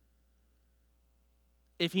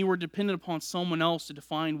 If he were dependent upon someone else to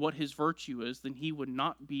define what his virtue is, then he would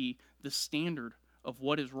not be the standard of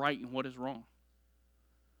what is right and what is wrong.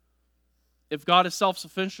 If God is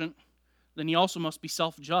self-sufficient, then he also must be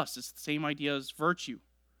self-just. It's the same idea as virtue.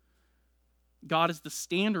 God is the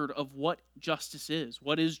standard of what justice is.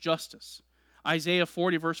 What is justice? Isaiah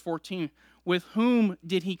 40, verse 14. With whom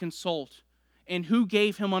did he consult? And who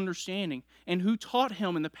gave him understanding? And who taught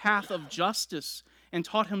him in the path of justice, and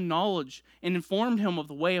taught him knowledge, and informed him of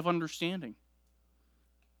the way of understanding?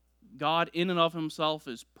 God in and of himself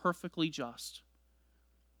is perfectly just.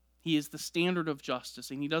 He is the standard of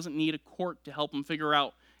justice, and he doesn't need a court to help him figure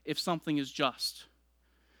out if something is just.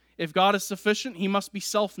 If God is sufficient, he must be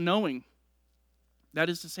self-knowing. That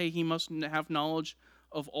is to say, he must have knowledge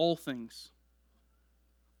of all things.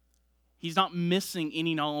 He's not missing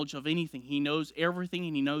any knowledge of anything. He knows everything,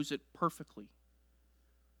 and he knows it perfectly.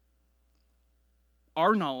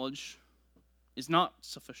 Our knowledge is not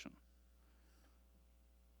sufficient.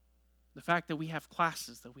 The fact that we have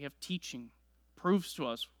classes, that we have teaching, proves to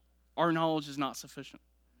us our knowledge is not sufficient.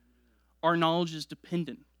 Our knowledge is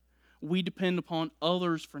dependent. We depend upon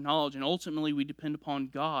others for knowledge, and ultimately we depend upon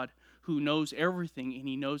God, who knows everything, and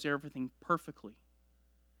he knows everything perfectly.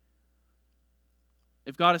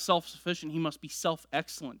 If God is self-sufficient, he must be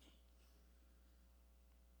self-excellent.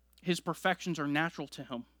 His perfections are natural to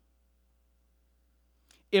him.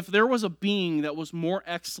 If there was a being that was more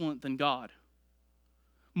excellent than God,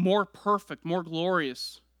 more perfect, more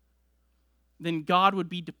glorious, then God would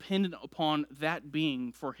be dependent upon that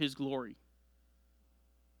being for his glory.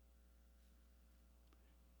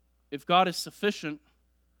 If God is sufficient,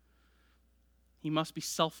 he must be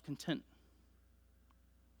self-content.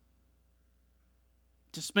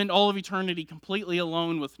 To spend all of eternity completely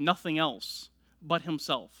alone with nothing else but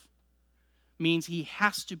himself means he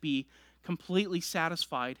has to be completely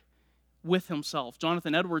satisfied with himself.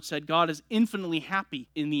 Jonathan Edwards said, God is infinitely happy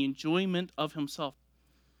in the enjoyment of himself.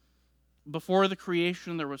 Before the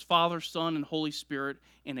creation, there was Father, Son, and Holy Spirit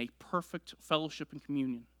in a perfect fellowship and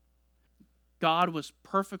communion. God was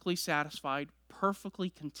perfectly satisfied, perfectly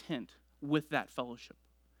content with that fellowship.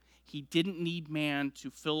 He didn't need man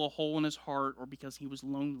to fill a hole in his heart or because he was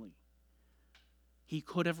lonely. He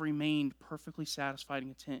could have remained perfectly satisfied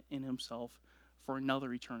and content in himself for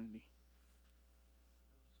another eternity.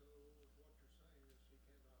 So what you're saying is he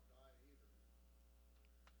cannot die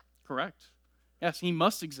either. Correct. Yes, he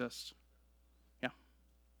must exist. Yeah.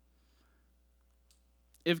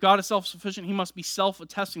 If God is self-sufficient, he must be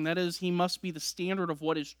self-attesting. That is, he must be the standard of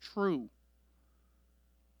what is true.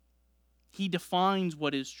 He defines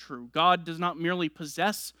what is true. God does not merely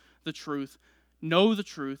possess the truth, know the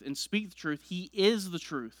truth, and speak the truth. He is the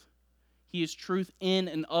truth. He is truth in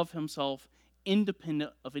and of himself,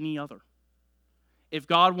 independent of any other. If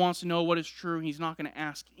God wants to know what is true, he's not going to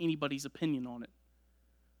ask anybody's opinion on it.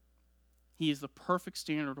 He is the perfect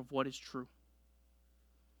standard of what is true.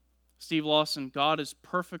 Steve Lawson, God is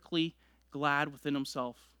perfectly glad within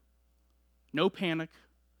himself. No panic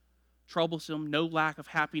troubles him, no lack of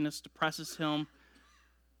happiness depresses him.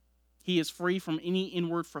 He is free from any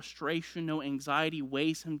inward frustration, no anxiety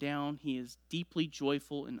weighs him down. He is deeply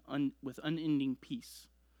joyful and with unending peace.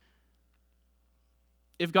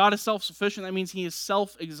 If God is self-sufficient, that means he is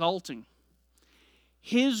self-exalting.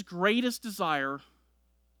 His greatest desire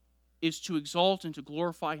is to exalt and to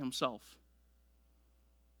glorify himself.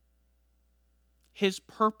 His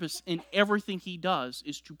purpose in everything he does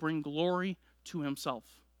is to bring glory to himself.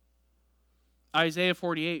 Isaiah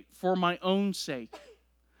 48, for my own sake,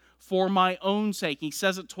 he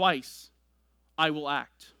says it twice, I will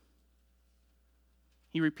act.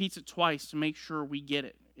 He repeats it twice to make sure we get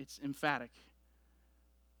it. It's emphatic.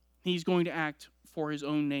 He's going to act for his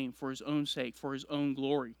own name, for his own sake, for his own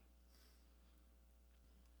glory.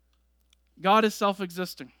 God is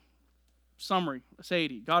self-existing. Summary,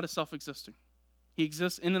 Aseity, God is self-existing. He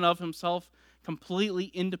exists in and of himself, completely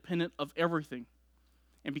independent of everything.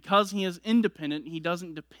 And because he is independent, he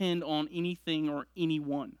doesn't depend on anything or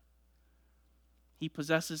anyone. He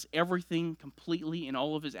possesses everything completely, and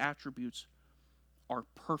all of his attributes are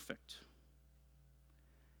perfect.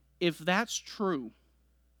 If that's true,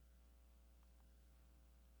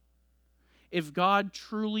 if God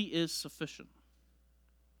truly is sufficient,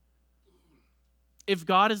 if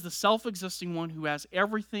God is the self-existing one who has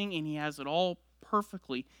everything and he has it all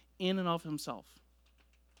perfectly in and of himself,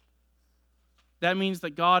 that means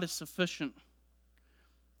that God is sufficient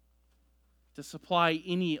to supply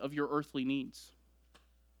any of your earthly needs.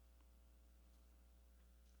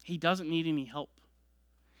 He doesn't need any help.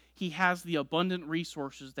 He has the abundant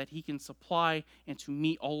resources that he can supply and to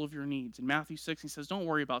meet all of your needs. In Matthew 6, he says, don't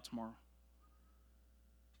worry about tomorrow.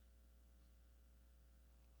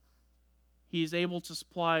 He is able to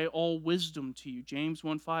supply all wisdom to you. James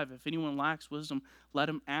 1:5, if anyone lacks wisdom, let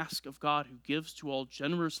him ask of God, who gives to all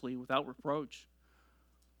generously without reproach.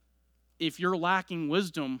 If you're lacking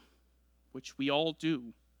wisdom, which we all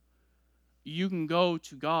do, you can go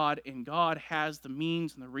to God, and God has the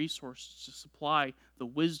means and the resources to supply the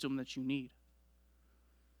wisdom that you need.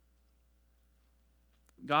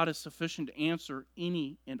 God is sufficient to answer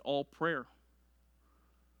any and all prayer.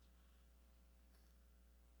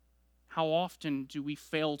 How often do we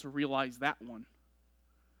fail to realize that one?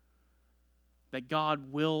 That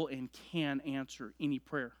God will and can answer any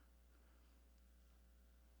prayer.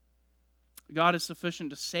 God is sufficient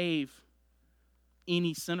to save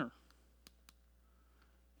any sinner.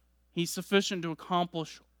 He's sufficient to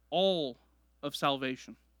accomplish all of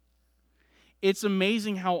salvation. It's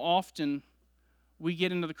amazing how often we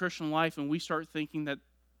get into the Christian life and we start thinking that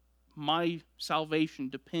my salvation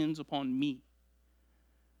depends upon me,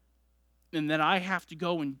 and that I have to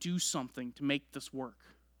go and do something to make this work.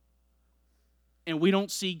 And we don't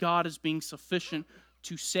see God as being sufficient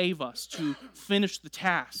to save us, to finish the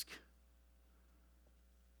task.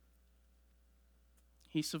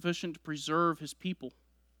 He's sufficient to preserve his people,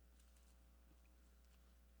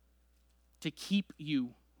 to keep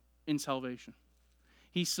you in salvation.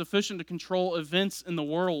 He's sufficient to control events in the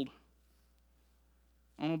world.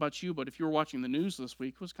 I don't know about you, but if you were watching the news this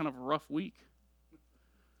week, it was kind of a rough week.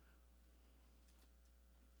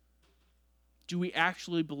 Do we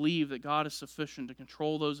actually believe that God is sufficient to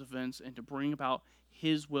control those events and to bring about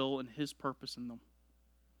his will and his purpose in them?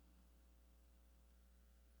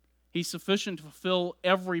 He's sufficient to fulfill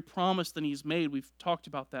every promise that he's made. We've talked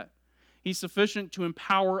about that. He's sufficient to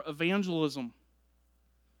empower evangelism.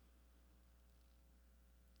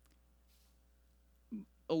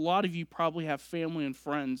 A lot of you probably have family and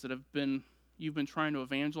friends that you've been trying to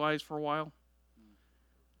evangelize for a while,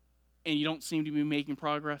 and you don't seem to be making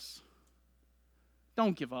progress.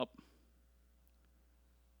 Don't give up.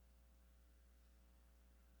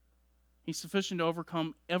 He's sufficient to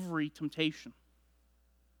overcome every temptation.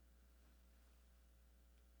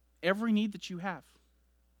 Every need that you have.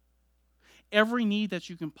 Every need that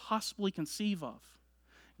you can possibly conceive of.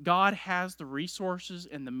 God has the resources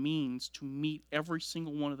and the means to meet every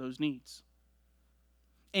single one of those needs.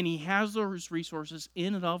 And he has those resources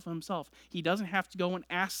in and of himself. He doesn't have to go and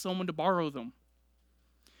ask someone to borrow them.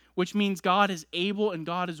 Which means God is able and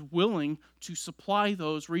God is willing to supply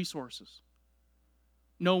those resources.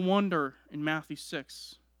 No wonder in Matthew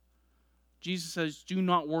 6, Jesus says, do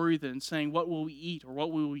not worry then, saying, what will we eat, or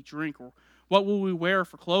what will we drink, or what will we wear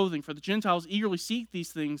for clothing? For the Gentiles eagerly seek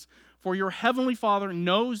these things, for your heavenly Father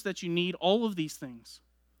knows that you need all of these things.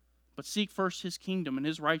 But seek first his kingdom and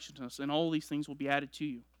his righteousness, and all these things will be added to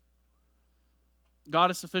you.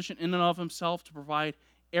 God is sufficient in and of himself to provide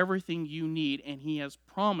everything you need, and he has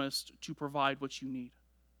promised to provide what you need.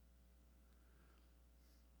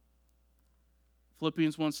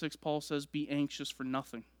 Philippians 1:6, Paul says, be anxious for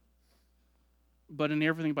nothing, but in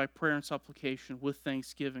everything by prayer and supplication with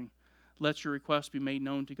thanksgiving. Let your requests be made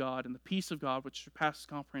known to God, and the peace of God, which surpasses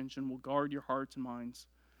comprehension, will guard your hearts and minds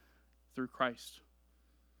through Christ.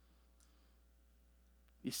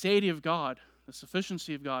 The aseity of God, the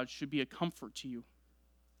sufficiency of God, should be a comfort to you.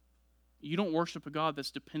 You don't worship a God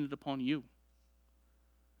that's dependent upon you.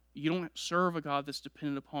 You don't serve a God that's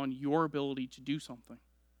dependent upon your ability to do something.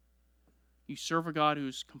 You serve a God who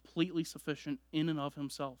is completely sufficient in and of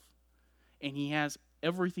himself, and he has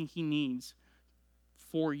everything he needs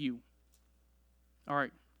for you. All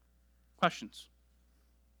right. Questions?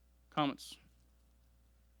 Comments?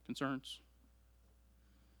 Concerns?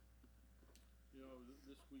 You know,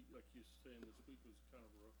 this week, like you were saying, this week was kind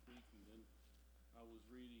of a rough week, and then I was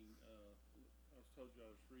reading, I told you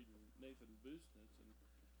I was reading Nathan Busnitz, and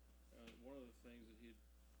one of the things that he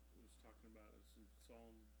was talking about is in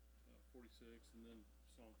Psalm 46, and then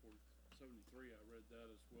Psalm 73. I read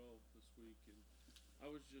that as well this week, and I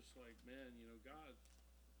was just like, man, you know, God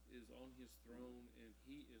is on his throne, and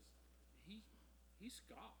he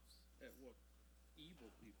scoffs at what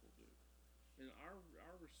evil people do. And our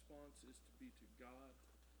response is to be to God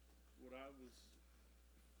what I was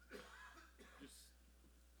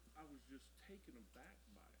just taken aback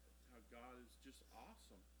by it. How God is just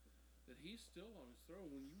awesome. That he's still on his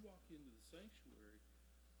throne. When you walk into the sanctuary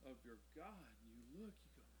of your God and you look,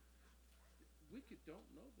 you go, wicked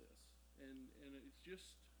don't know this. And it's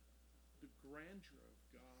just the grandeur of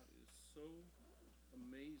God is so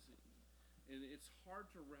amazing. And it's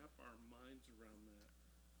hard to wrap our minds around that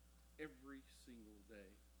every single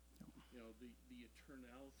day. You know, the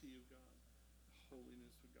eternality of God, the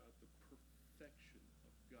holiness of God, the perfection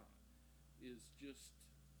of God is just,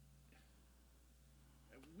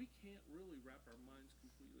 we can't really wrap our minds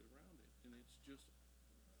completely around it. And it's just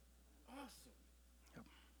awesome.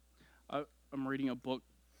 Yep. I'm reading a book,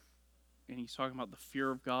 and he's talking about the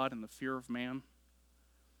fear of God and the fear of man.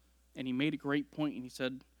 And he made a great point, and he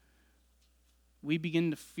said, we begin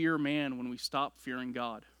to fear man when we stop fearing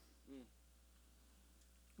God.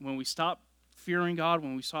 When we stop fearing God,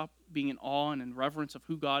 when we stop being in awe and in reverence of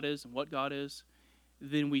who God is and what God is,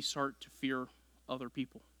 then we start to fear other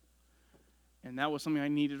people. And that was something I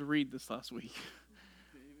needed to read this last week.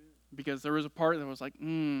 Because there was a part that was like,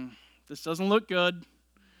 this doesn't look good.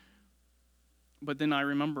 But then I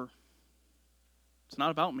remember, it's not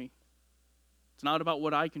about me. It's not about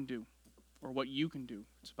what I can do or what you can do.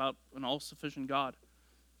 It's about an all-sufficient God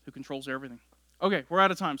who controls everything. Okay, we're out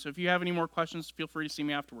of time, so if you have any more questions, feel free to see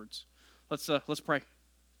me afterwards. Let's pray.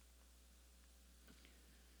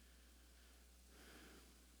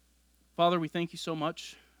 Father, we thank you so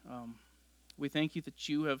much. We thank you that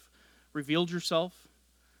you have revealed yourself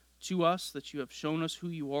to us, that you have shown us who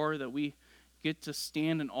you are, that we get to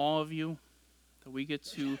stand in awe of you, that we get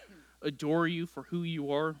to adore you for who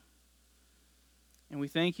you are. And we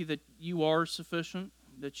thank you that you are sufficient,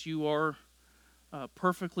 that you are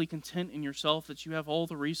perfectly content in yourself, that you have all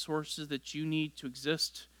the resources that you need to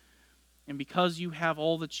exist. And because you have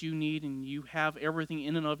all that you need and you have everything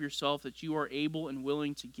in and of yourself, that you are able and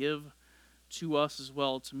willing to give to us as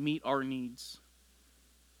well to meet our needs.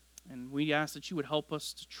 And we ask that you would help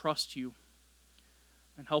us to trust you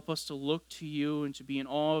and help us to look to you and to be in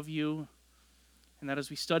awe of you. And that as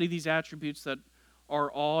we study these attributes, that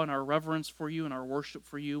our awe and our reverence for you and our worship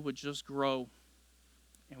for you would just grow.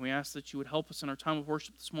 And we ask that you would help us in our time of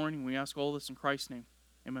worship this morning. We ask all this in Christ's name.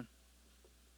 Amen.